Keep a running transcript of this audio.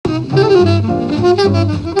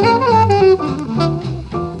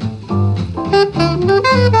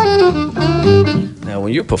Now,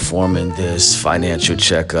 when you're performing this financial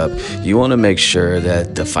checkup, you want to make sure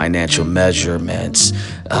that the financial measurements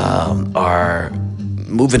are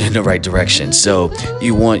moving in the right direction. So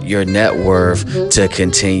you want your net worth to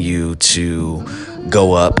continue to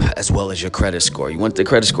go up, as well as your credit score. You want the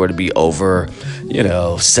credit score to be over,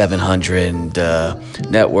 700, and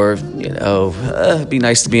net worth, it'd be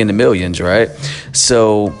nice to be in the millions, right?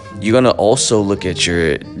 So you're going to also look at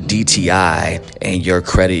your DTI and your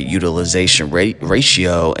credit utilization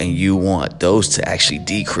ratio, and you want those to actually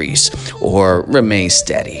decrease or remain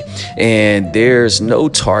steady. And there's no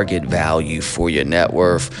target value for your net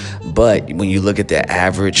worth, but when you look at the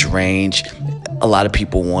average range, a lot of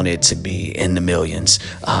people want it to be in the millions,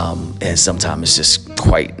 and sometimes it's just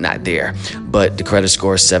quite not there. But the credit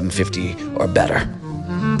score is 750 or better.